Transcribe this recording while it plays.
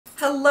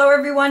Hello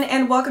everyone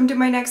and welcome to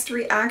my next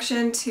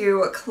reaction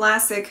to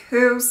Classic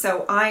Who.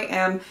 So I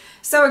am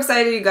so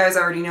excited. You guys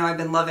already know I've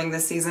been loving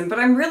this season, but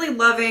I'm really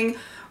loving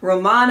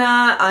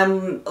Romana.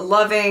 I'm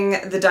loving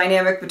the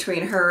dynamic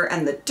between her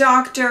and the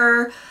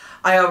Doctor.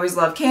 I always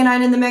love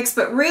K9 in the mix,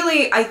 but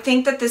really I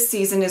think that this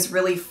season is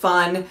really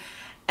fun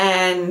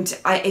and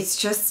it's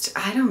just,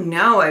 I don't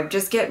know, I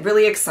just get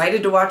really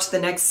excited to watch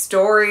the next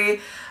story.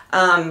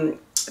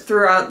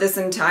 Throughout this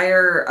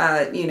entire,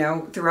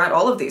 throughout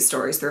all of these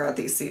stories throughout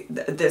this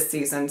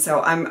season. So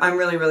I'm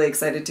really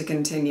excited to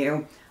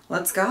continue.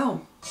 Let's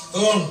go.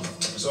 Thorn,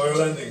 saw your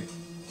landing.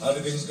 How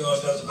did things go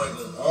down to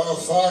Magna? Oh,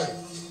 fine.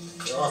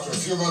 After a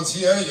few months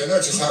here, you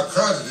notice how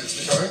crowded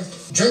it's becoming.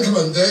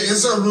 Gentlemen, there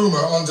is a rumor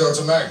on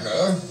Delta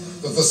Magna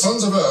that the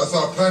Sons of Earth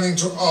are planning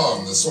to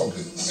arm the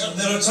Swampies.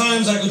 There are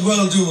times I could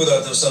well do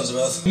without the Sons of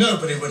Earth.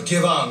 Nobody would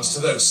give arms to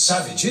those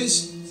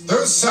savages.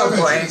 Those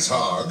savages,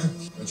 Hog.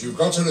 But you've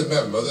got to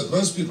remember that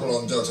most people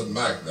on Delta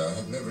Magna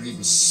have never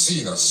even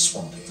seen a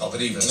Swampie. Oh,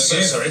 but even so,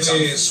 the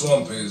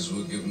Swampies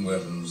were given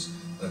weapons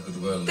that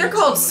could well... They're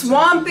called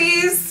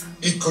Swampies?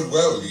 It could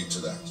well lead to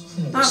that.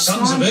 The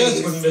Sons of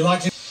Earth wouldn't be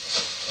likely...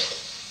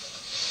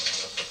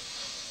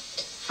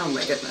 Oh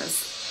my goodness.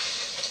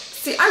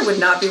 See, I would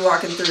not be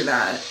walking through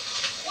that.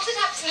 Was it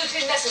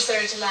absolutely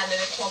necessary to land in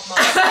a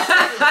quagmire?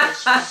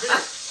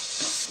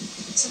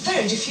 It's a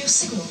very diffuse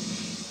signal.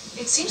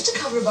 It seems to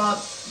cover about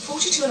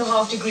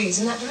 42.5 degrees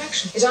in that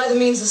direction. It either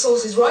means the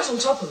source is right on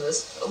top of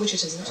us, which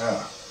it isn't.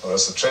 Yeah, or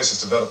else the trace has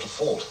developed a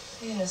fault.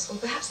 Yes, or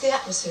perhaps the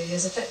atmosphere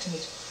is affecting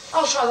it.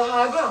 I'll try the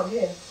higher ground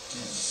here.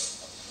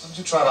 Why don't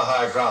you try the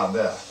higher ground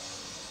there?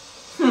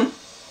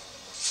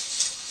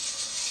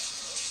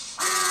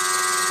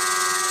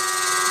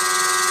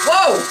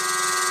 Whoa!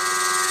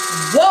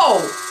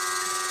 Whoa!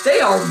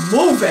 They are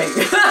moving!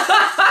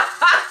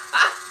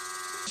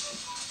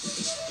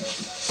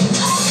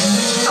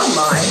 Oh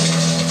my.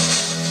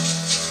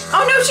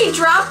 Oh no, she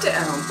dropped it.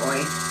 Oh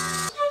boy.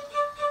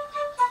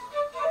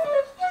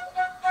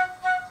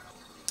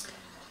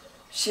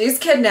 She's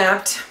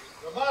kidnapped.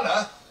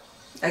 Romana?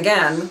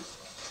 Again.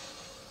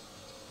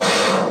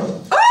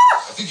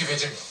 Ah! I think you've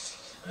hit him.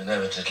 We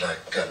never did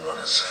like gun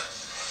runners.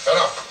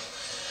 Hello.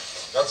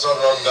 That's not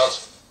wrong,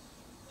 Dot.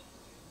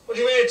 What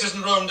do you mean it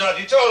isn't wrong, Dad?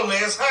 You told me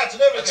his hat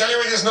and everything. I tell you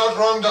it is not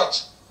wrong,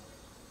 Dot.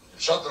 You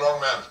shot the wrong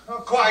man.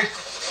 Not quite.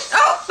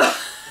 Oh!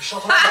 You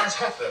shot the man's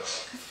hat, though.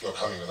 You're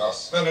coming with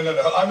us. No.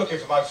 I'm looking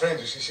for my friend.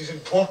 She's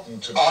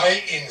important to me.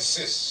 I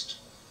insist.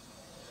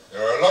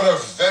 There are a lot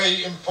of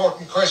very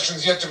important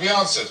questions yet to be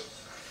answered.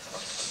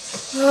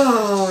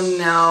 Oh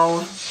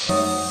no.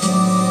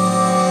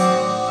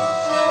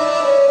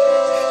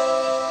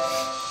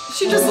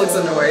 She just looks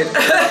annoyed.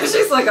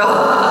 She's like,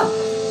 ah.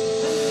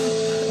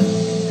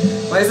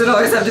 Why does it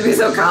always have to be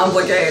so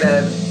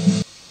complicated?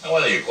 And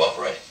whether you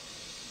cooperate.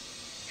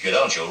 If you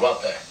don't, you'll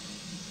rot there.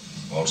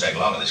 Won't take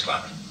long in this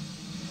climate.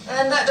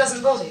 And that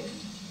doesn't bother you?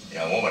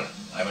 Young woman,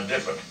 I'm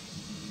indifferent.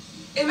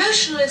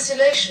 Emotional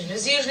insulation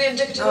is usually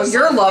indicative Oh, of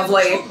you're something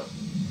lovely. trauma.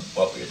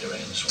 What were you doing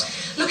in the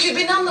swamp? Look, you'd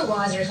be none the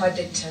wiser if I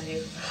did tell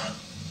you.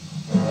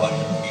 What were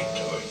you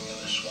doing in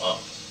the swamp?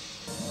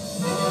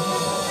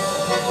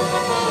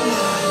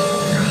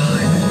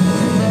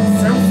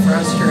 So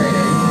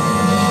frustrating.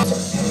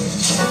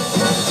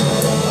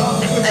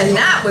 And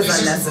that was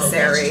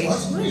unnecessary. My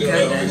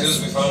goodness.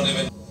 We found him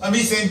in a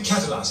methane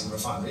catalyzing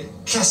refinery,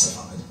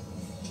 classified.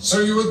 So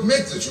you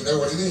admit that you know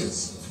what it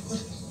is?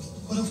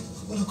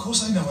 Well, of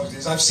course I know what it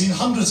is. I've seen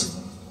hundreds of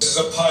them. This is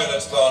a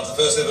pilot plant, the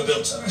first ever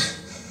built.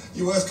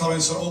 You Earth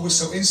colonists are always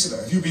so insular.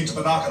 If you've been to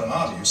Banaka and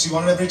Ardi, you see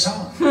one in every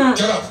town.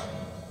 Get up!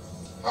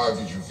 How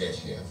did you get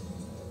here?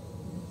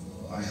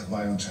 Well, I have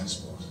my own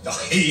transport.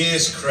 Oh, he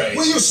is crazy.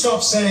 Will you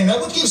stop saying that?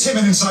 What gives him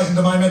an insight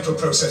into my mental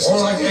processes?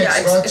 All right, Yeah,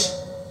 expert.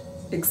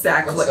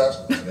 Exactly. What's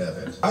that?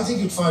 Yeah, I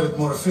think you'd find it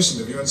more efficient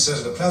if you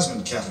inserted a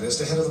plasmid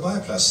catalyst ahead of the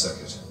bioplast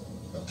circuit.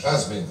 A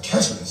plasmid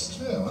catalyst?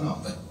 Yeah, why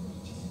not?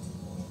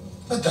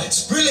 But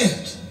that's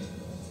brilliant.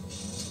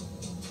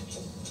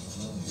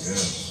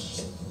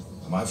 Yes.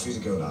 Am I free to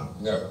go now?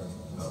 No.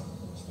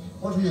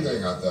 What were you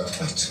doing out there?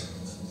 What?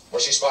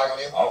 Was she spying on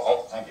you?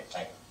 Oh, thank you.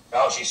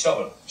 No, she's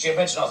stubborn. She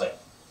admits nothing.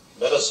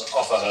 Let us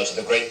offer her to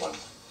the Great One.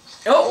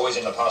 Oh. Always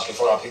in the past,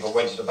 before our people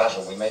went into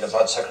battle, we made a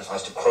blood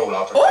sacrifice to Kroll,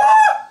 our Oh! protector.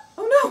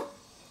 Oh no.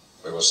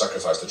 We will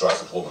sacrifice the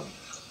Dryfoot woman,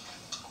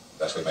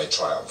 that we may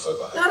triumph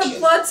over her. Not a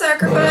blood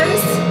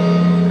sacrifice.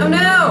 Oh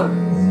no.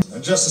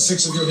 And just the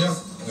 6 of you here?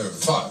 No,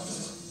 5.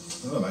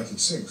 No, make it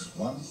 6.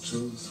 1,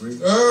 2, 3.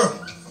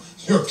 Oh,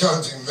 you're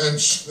counting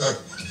Mensch. No,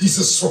 he's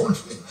a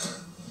swampy.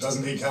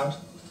 Doesn't he count?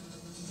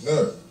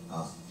 No.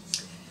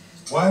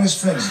 Why are his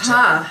friends?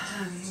 Huh.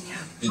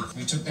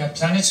 We took that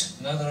planet.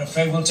 Now they're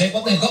afraid we'll take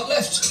what they've got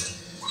left.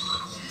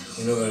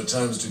 You know, there are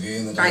times to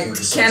gain that I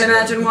can't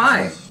imagine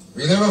why.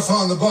 We never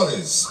found the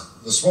bodies.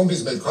 The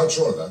Swampies made quite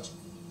sure of that.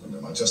 And they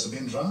might just have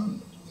been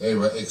drowned. They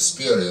were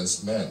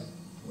experienced men.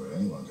 Well,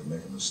 anyone can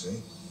make a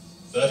mistake.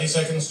 30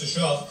 seconds to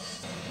shot.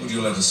 Would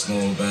you let a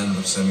small band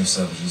of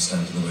semi-savages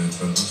stand in the way of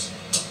progress?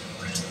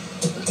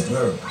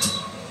 No.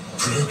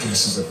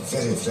 Progress is a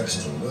very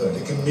flexible word.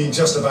 It can mean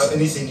just about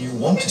anything you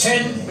want it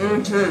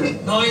to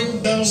 10,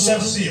 9,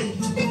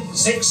 7,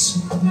 6.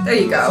 There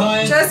you go.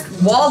 5.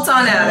 Just waltz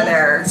on out of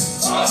there.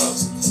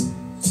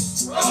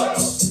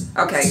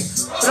 Okay,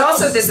 but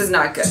also this is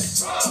not good.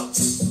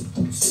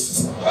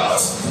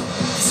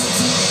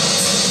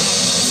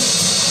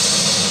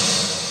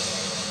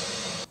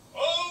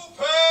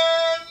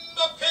 Open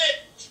the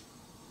pit!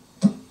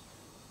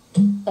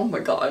 Oh my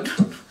god.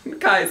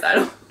 Guys, I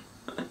don't...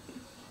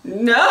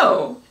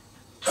 No!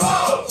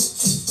 Oh,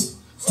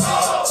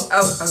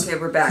 okay,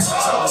 we're back.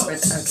 Okay.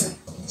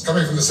 It's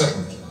coming from the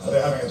settlement. Are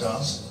they having a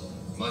dance?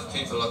 My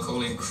people are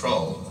calling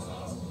Kroll.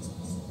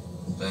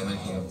 They're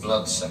making a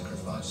blood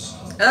sacrifice.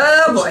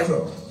 Oh boy.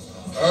 Kroll.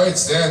 Oh,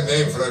 it's their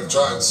name for a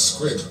giant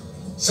squid.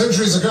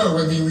 Centuries ago,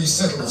 when we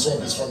resettled the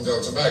swampies from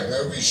Delta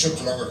Magna, we shipped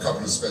along a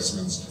couple of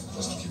specimens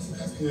just to keep them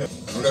happy. Yeah.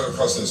 You'll never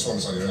cross those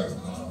swamps on your own.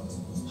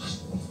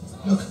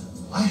 Look,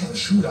 I have a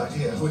shrewd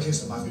idea who it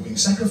is that might be being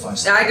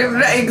sacrificed.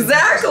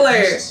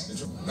 Exactly!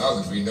 Now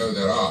that we know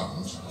they're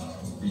armed,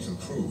 we can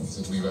prove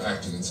that we were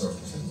acting in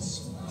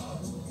self-defense.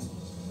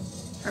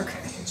 Okay.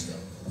 Let's go.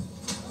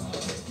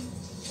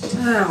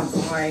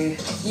 Oh boy.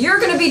 You're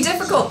gonna be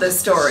difficult, this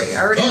story.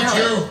 I already Got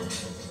know. you!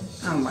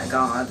 Oh my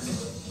god.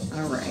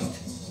 Alright.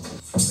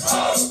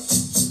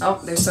 Oh,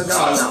 they're still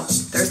going though.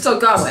 They're still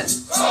going.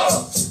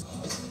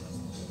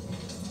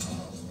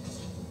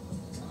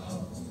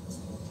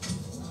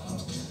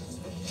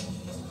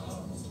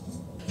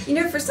 You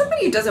know, for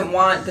somebody who doesn't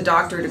want the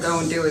doctor to go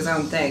and do his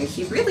own thing,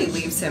 he really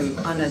leaves him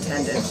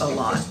unattended a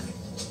lot.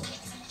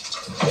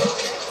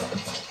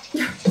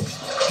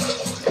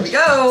 Here we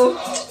go.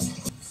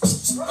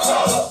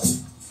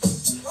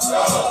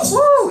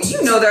 Woo,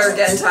 you know they're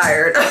getting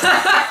tired.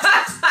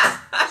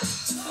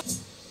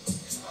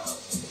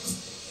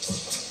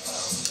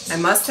 I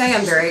must say,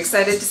 I'm very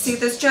excited to see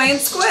this giant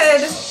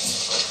squid.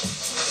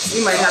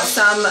 We might have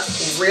some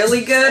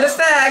really good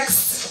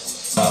effects.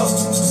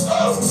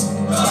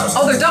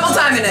 Oh, they're double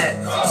timing it.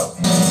 Oh,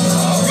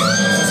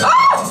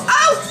 oh,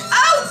 oh,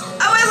 oh,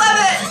 I love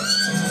it.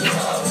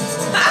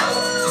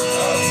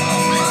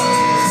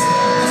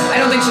 I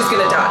don't think she's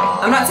gonna die.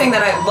 I'm not saying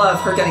that I love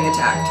her getting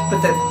attacked,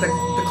 but the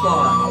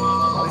claw.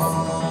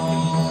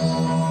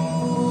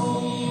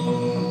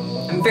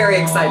 I'm very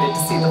excited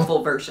to see the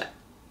full version.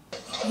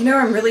 You know,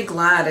 I'm really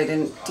glad I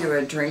didn't do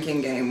a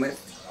drinking game with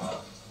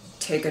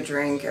take a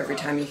drink every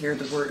time you hear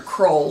the word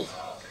Kroll.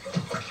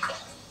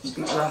 It'd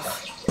be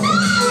rough.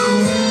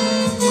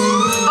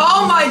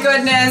 Oh my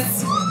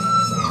goodness!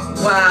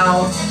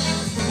 Wow.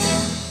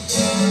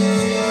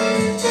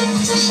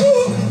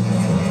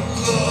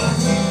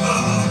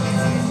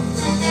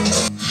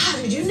 How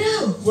did you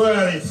know?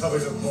 Well, he probably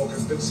looked more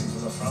convincing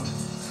from the front.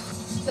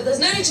 But there's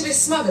no need to be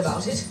smug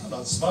about it. I'm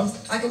not smug.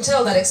 I can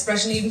tell that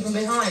expression even from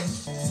behind.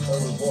 I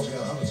was brought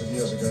here hundreds of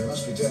years ago. He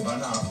must be dead by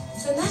now.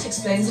 Then that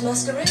explains the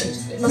masquerade.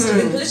 It must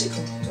have been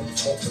political. Don't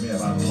talk to me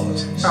about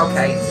politics.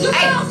 Okay. Look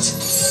out!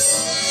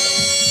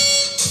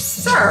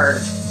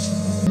 Sir.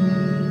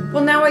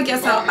 Well, now I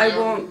guess I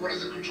won't What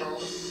is it,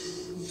 Control?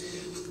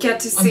 get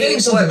to I'm getting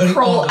see something what very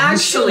Kroll odd and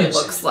actually mysterious.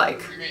 looks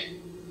like.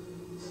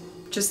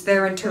 Just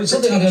their Well, it's interpretation.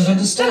 something I don't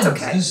understand. That's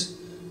okay. There's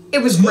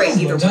It was great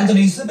either movement way.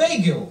 underneath the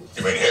Baygill.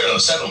 You mean here in the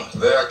settlement?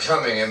 They are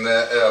coming in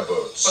their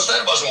airboats. But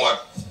that wasn't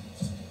what...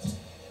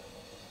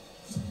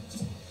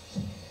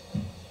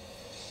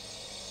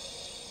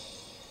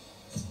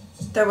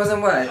 That wasn't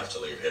You what? have to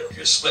leave here.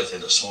 You split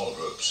into small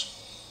groups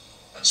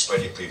and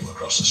spread your people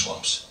across the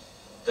swamps.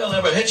 They'll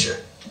never hit you.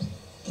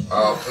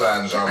 Our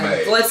plans are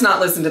made. Let's not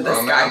listen to this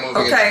Our men are guy.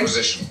 moving into Okay.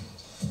 position.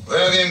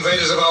 They're the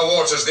invaders of our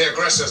waters, the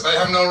aggressors. They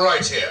have no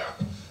right here.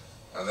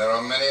 And there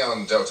are many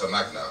on Delta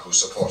Magna who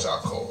support our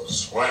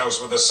cause. Why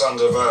else would the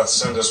Sons of Earth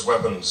send us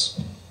weapons?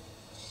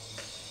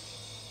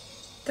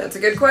 That's a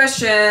good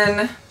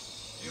question.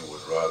 You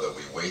would rather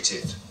we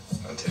waited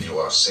until you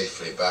are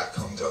safely back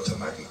on Delta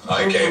Magna.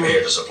 I came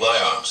here to supply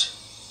arms,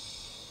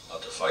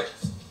 not to fight.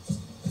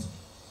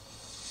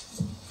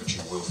 But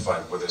you will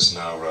fight with us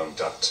now,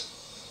 Romdat.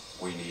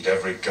 We need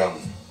every gun.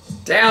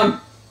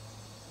 Damn.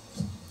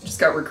 Just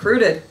got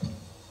recruited.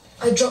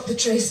 I dropped the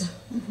tracer.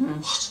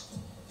 What?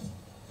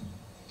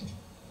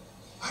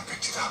 I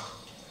picked it up.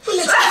 Well,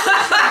 let's...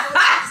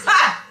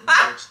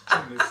 You're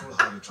extremely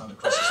foolhardy trying to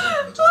cross the swamp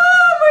in the dark.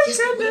 Oh my Yes,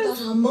 but what goodness.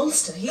 about our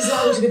monster? He's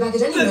liable to be back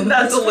at any moment.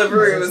 That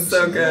delivery was so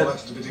More good.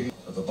 likely to be digging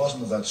at the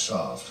bottom of that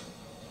shaft.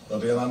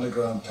 There'll be an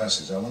underground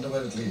passage. I wonder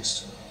where it leads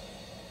to.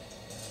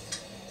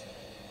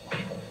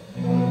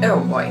 Oh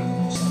boy.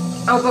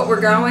 Oh, but we're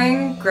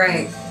going?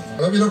 Great.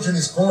 Well, we looked in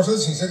his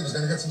quarters. He said he was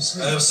going to get some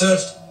sleep. I have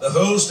searched the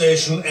whole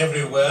station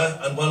everywhere,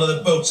 and one of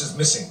the boats is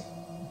missing.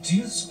 Do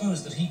you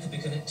suppose that he could be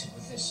connected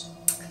with this?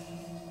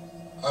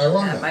 I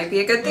wonder. That might be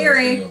a good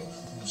theory.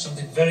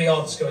 Something very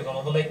odd's going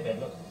on the lake bed,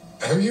 look.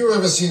 Have you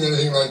ever seen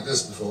anything like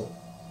this before?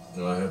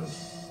 No, I haven't.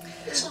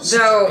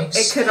 Though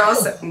it could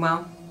also,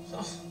 well,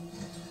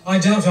 I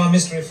doubt our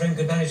mystery friend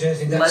could manage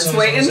anything that let's size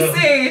wait on and his own.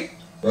 see.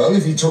 Well,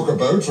 if he took a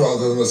boat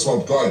rather than a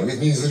swamp glider, it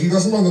means that he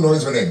doesn't want the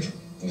noise of an engine.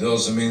 It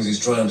also means he's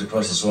trying to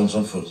cross the swamps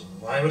on foot.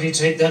 Why would he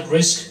take that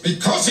risk?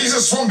 Because he's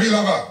a swampy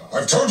lover.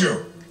 I've told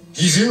you.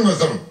 He's in with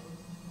them.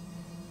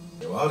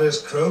 Well,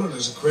 there's Kroll and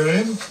his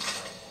aquarium.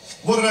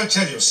 What did I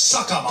tell you?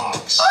 Sucker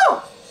marks.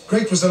 Oh!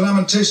 Great was the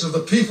lamentation of the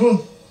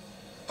people,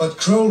 but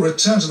Kroll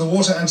returned to the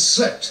water and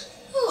slept.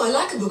 Oh, I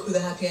like a book with a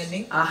happy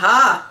ending.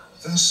 Aha!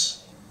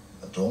 Thus,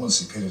 a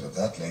dormancy period of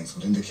that length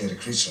would indicate a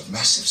creature of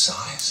massive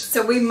size.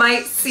 So we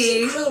might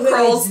see Kroll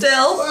Kroll really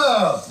still.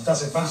 Well,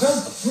 does it matter?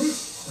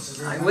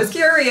 I was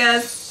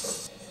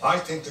curious. I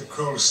think that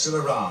Kroll is still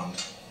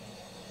around,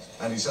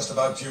 and he's just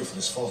about due for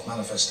his fourth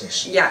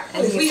manifestation. Yeah,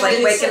 and Well, if we he's had like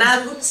any waking sense, up.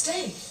 we wouldn't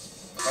stay.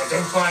 I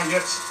don't find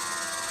yet.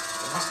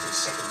 There must be a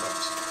second light.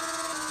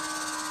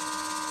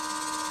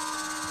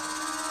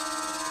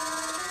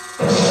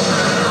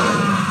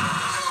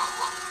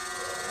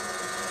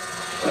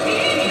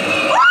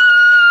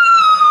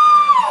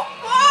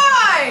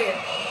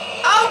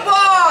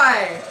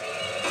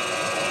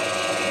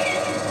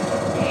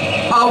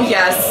 Oh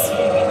yes.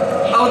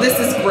 Oh, this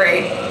is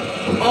great.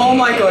 Oh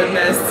my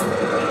goodness.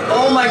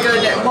 Oh my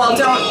goodness. Well,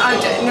 don't.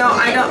 No,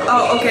 I don't.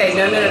 Oh, okay.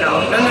 No.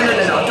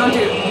 Don't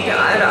do.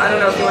 I don't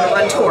know if you want to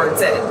run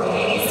towards it,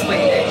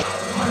 sweetie.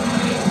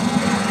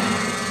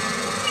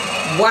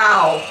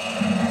 Wow.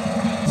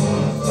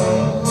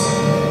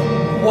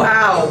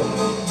 Wow.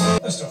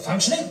 They're still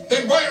functioning.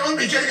 Then why aren't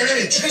we getting an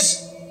image?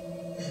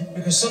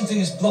 Because something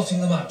is blotting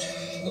them out.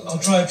 I'll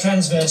try a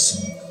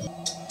transverse.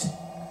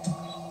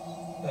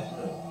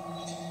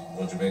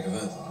 What do you make of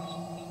that?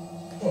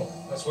 Well,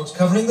 that's what's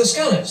covering the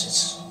scanners.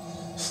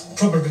 It's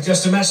probably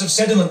just a mass of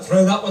sediment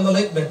thrown up when the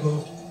lake bed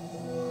moved.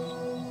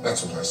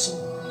 That's what I saw.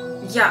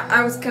 Yeah,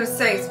 I was gonna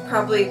say it's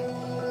probably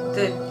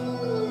the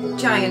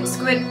giant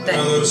squid thing.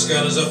 Now those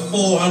scanners are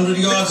 400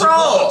 yards Kroll.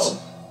 apart.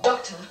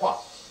 Doctor.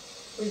 What?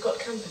 We've got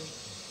company.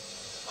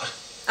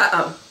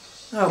 Uh-oh.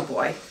 Oh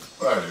boy.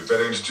 Well, you'd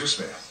better introduce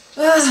me.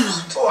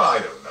 Oh, I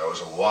don't know.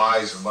 As a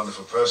wise and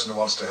wonderful person who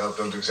wants to help,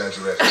 don't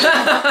exaggerate.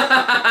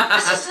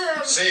 This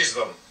is Seize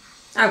them.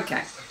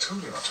 Okay. I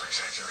told you not to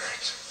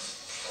exaggerate.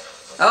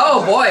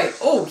 Oh boy.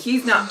 Oh,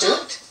 he's not.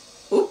 Don't.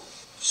 Ooh.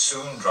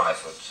 Soon,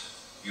 Dryfoot,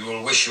 you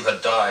will wish you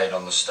had died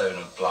on the Stone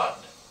of Blood.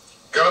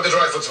 Guard the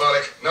Dryfoots,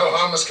 Varric. No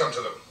harm must come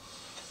to them.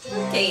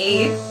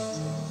 Okay.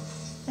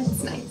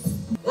 That's nice.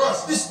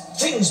 What? This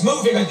thing's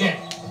moving again.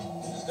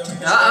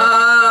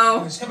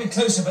 Uh-oh. It's coming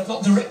closer, but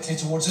not directly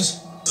towards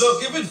us.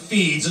 Look, if it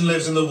feeds and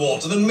lives in the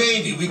water, then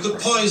maybe we could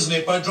poison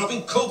it by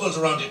dropping cobalt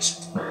around it.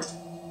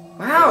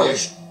 Wow.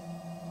 Yes.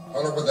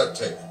 How long would that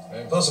take?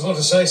 Impossible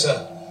to say,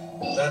 sir.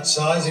 At that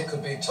size, it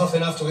could be tough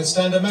enough to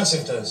withstand a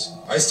massive dose.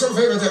 I still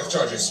favor depth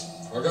charges.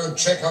 I'll go and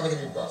check how many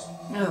we've got.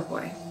 Oh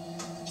boy.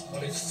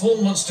 Well, if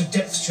Thorn wants to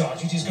depth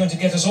charge it, he's going to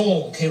get us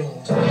all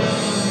killed.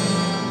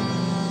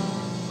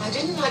 I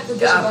didn't like the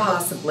bit Yeah, about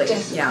possibly.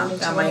 death Yeah, according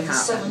to that one might of the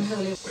happen. 7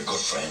 holy. We're good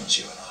friends,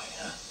 you and I,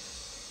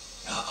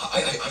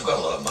 huh? I've got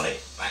a lot of money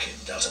back in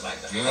Delta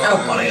Magna.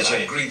 Oh, money It's is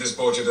your greed that's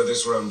brought you to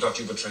this realm, Dutch.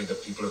 You betrayed the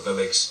people of the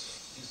lakes.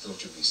 You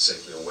thought you'd be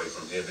safely away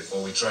from here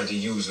before we tried to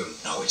use them.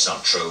 No, it's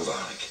not true,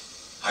 Varric.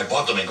 I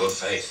bought them in good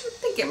faith. I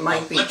think it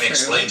might be Let me true.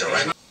 explain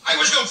directly. I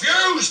was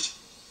confused!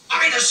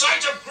 I mean, the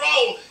sight of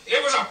Kroll,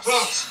 it was a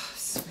plot.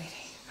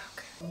 Sweetie.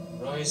 Okay.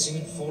 Rising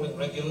and falling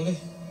regularly.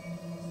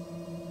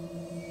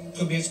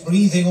 Could be its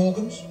breathing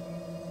organs.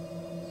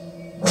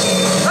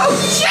 Oh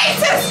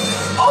Jesus!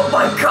 Oh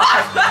my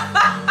God!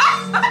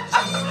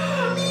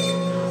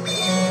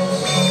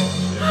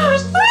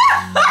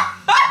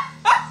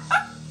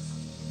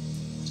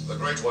 The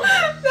Great One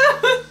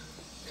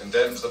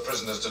condemns the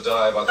prisoners to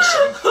die by the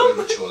 7th holy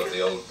ritual of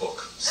the old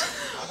book.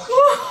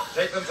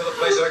 Take them to the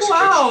place of execution.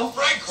 Wow.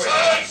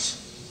 Silence!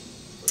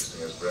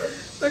 Wasting his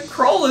breath. The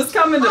Kroll is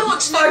coming to I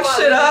want to know fuck why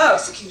shit we were up.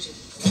 executed.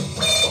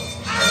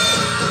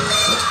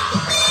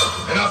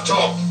 Enough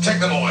talk. Take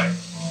them away.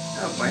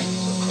 Oh boy.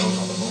 Kroll's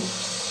on the move.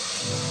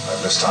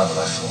 I've less time than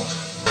I thought.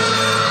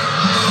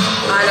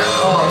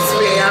 Oh,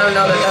 sweetie, I don't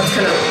know that that's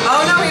gonna.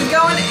 Oh no, he's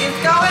going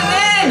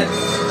in.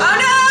 Oh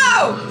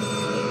no!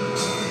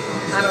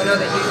 I don't know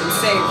that you can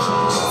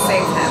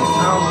save him.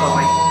 Oh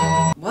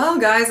boy. Well,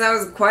 guys, that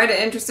was quite an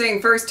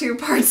interesting first 2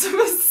 parts of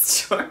a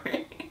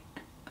story.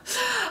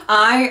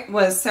 I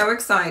was so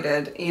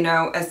excited, you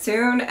know, as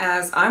soon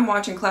as I'm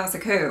watching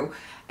Classic Who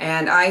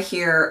and I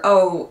hear,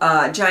 oh,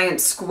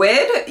 giant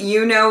squid,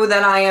 you know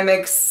that I am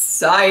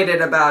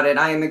excited about it.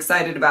 I am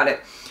excited about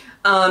it.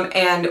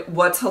 And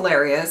what's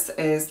hilarious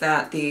is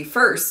that the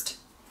first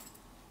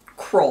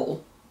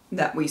Kroll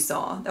that we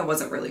saw, that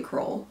wasn't really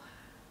Kroll,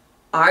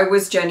 I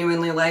was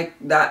genuinely like,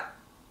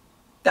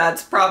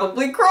 that's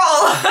probably Kroll.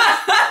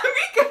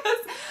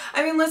 Because,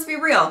 I mean, let's be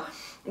real.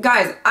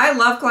 Guys, I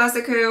love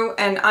Classic Who,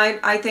 and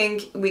I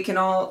think we can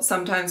all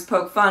sometimes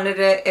poke fun at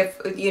it if,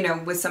 you know,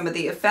 with some of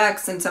the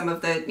effects and some of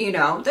the, you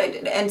know,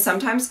 and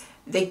sometimes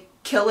they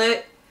kill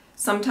it,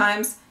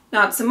 sometimes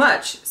not so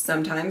much.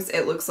 Sometimes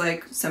it looks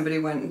like somebody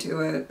went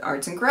into an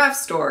arts and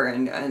crafts store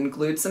and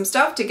glued some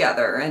stuff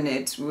together, and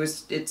it's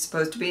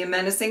supposed to be a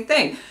menacing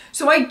thing.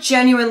 So I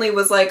genuinely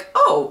was like,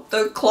 oh,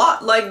 the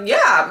cloth, like,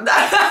 yeah.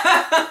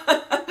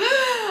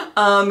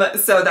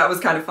 So that was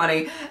kind of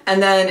funny.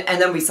 And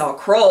then we saw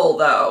Kroll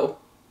though,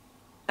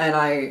 and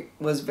I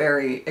was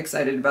very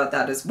excited about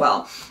that as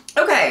well.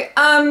 Okay,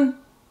 kind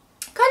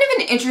of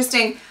an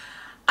interesting,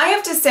 I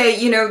have to say,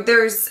 you know,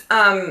 there's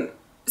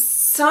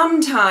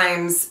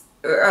sometimes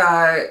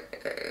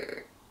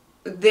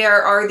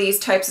there are these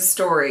types of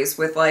stories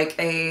with like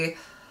a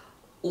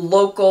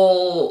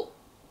local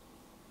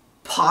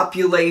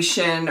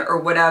population or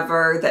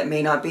whatever that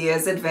may not be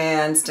as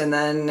advanced, and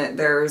then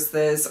there's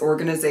this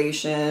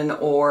organization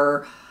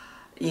or,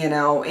 you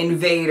know,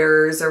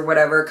 invaders or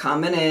whatever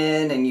coming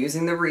in and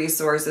using the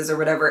resources or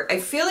whatever. I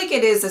feel like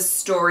it is a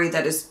story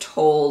that is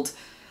told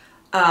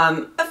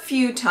a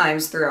few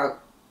times throughout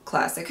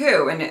Classic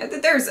Who,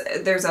 and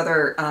there's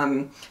other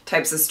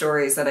types of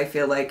stories that I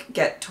feel like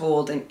get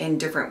told in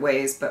different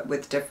ways, but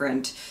with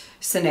different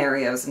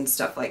scenarios and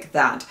stuff like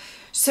that.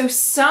 So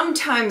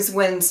sometimes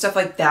when stuff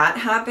like that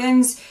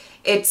happens,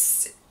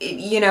 it's,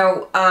 you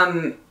know,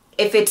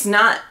 if it's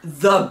not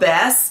the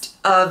best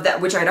of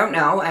that, which I don't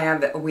know,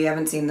 we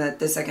haven't seen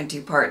the second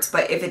two parts,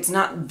 but if it's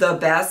not the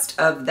best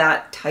of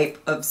that type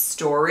of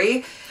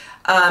story,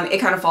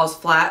 it kind of falls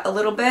flat a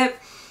little bit.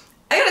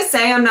 I gotta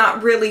say, I'm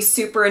not really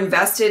super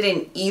invested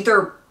in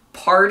either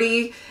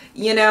party,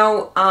 you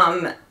know.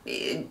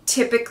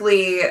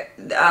 Typically,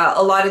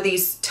 a lot of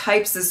these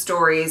types of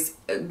stories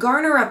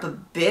garner up a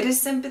bit of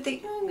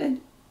sympathy.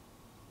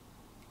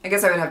 I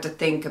guess I would have to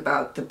think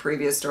about the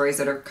previous stories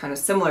that are kind of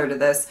similar to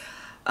this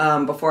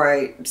before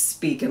I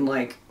speak in,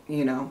 like,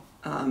 you know,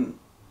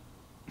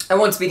 I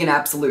won't speak in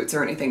absolutes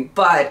or anything,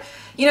 but,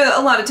 you know,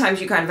 a lot of times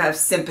you kind of have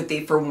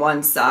sympathy for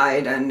one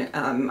side, and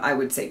I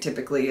would say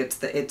typically it's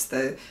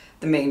the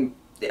main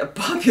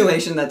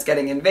population that's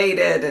getting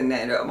invaded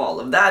and all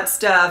of that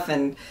stuff,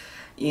 and,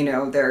 you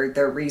know,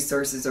 their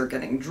resources are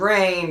getting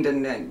drained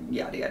and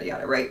yada yada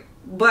yada, right?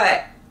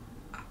 But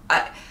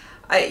I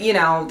you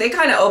know, they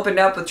kind of opened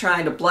up with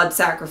trying to blood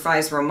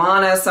sacrifice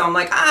Romana, so I'm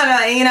like, I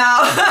don't, you know,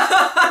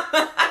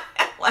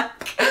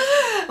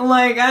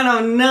 like I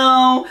don't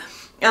know.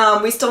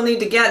 We still need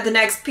to get the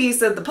next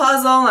piece of the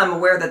puzzle. I'm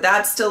aware that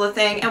that's still a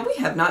thing, and we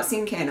have not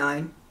seen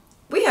K9.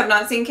 We have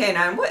not seen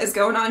K9. What is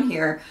going on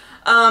here?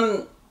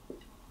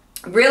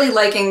 Really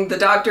liking the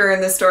Doctor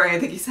in this story. I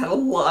think he's had a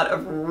lot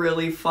of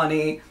really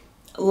funny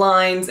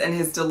lines, and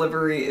his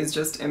delivery is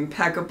just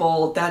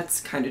impeccable.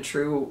 That's kind of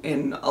true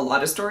in a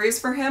lot of stories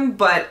for him,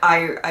 but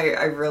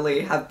I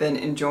really have been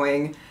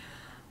enjoying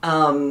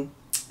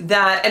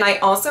that. And I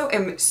also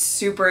am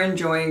super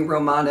enjoying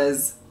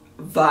Romana's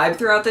vibe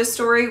throughout this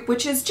story,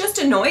 which is just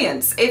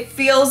annoyance. It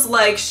feels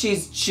like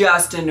she's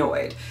just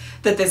annoyed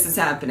that this is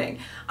happening.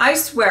 I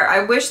swear,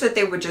 I wish that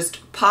they would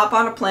just pop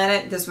on a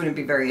planet. This wouldn't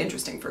be very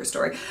interesting for a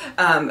story.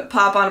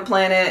 Pop on a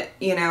planet,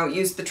 you know,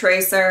 use the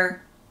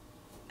tracer,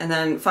 and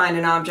then find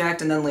an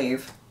object and then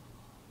leave.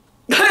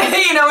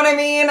 You know what I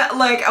mean?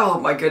 Like, oh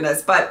my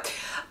goodness. But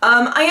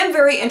I am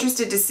very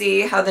interested to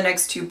see how the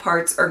next two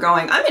parts are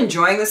going. I'm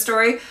enjoying the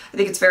story. I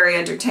think it's very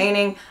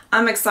entertaining.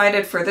 I'm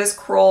excited for this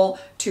Kroll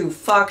to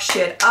fuck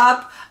shit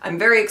up. I'm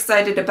very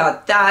excited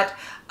about that,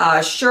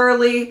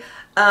 surely.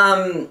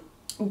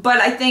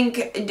 But I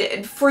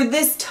think for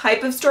this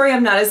type of story,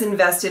 I'm not as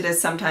invested as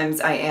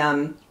sometimes I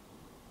am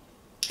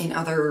in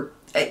other,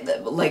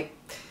 like,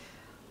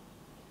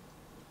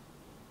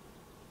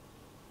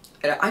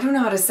 I don't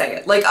know how to say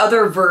it, like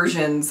other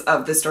versions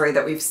of the story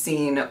that we've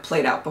seen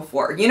played out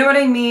before. You know what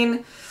I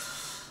mean?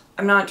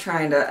 I'm not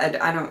trying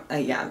to,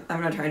 yeah,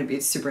 I'm not trying to be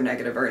super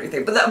negative or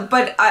anything,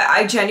 but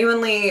I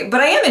genuinely,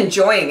 but I am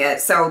enjoying it.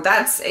 So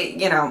that's,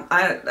 you know,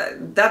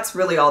 that's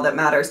really all that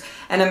matters.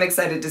 And I'm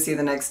excited to see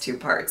the next two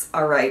parts.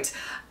 All right.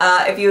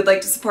 If you would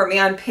like to support me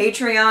on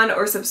Patreon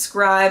or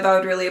subscribe, I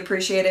would really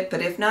appreciate it.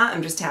 But if not,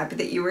 I'm just happy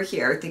that you were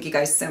here. Thank you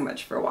guys so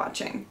much for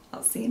watching.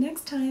 I'll see you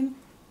next time.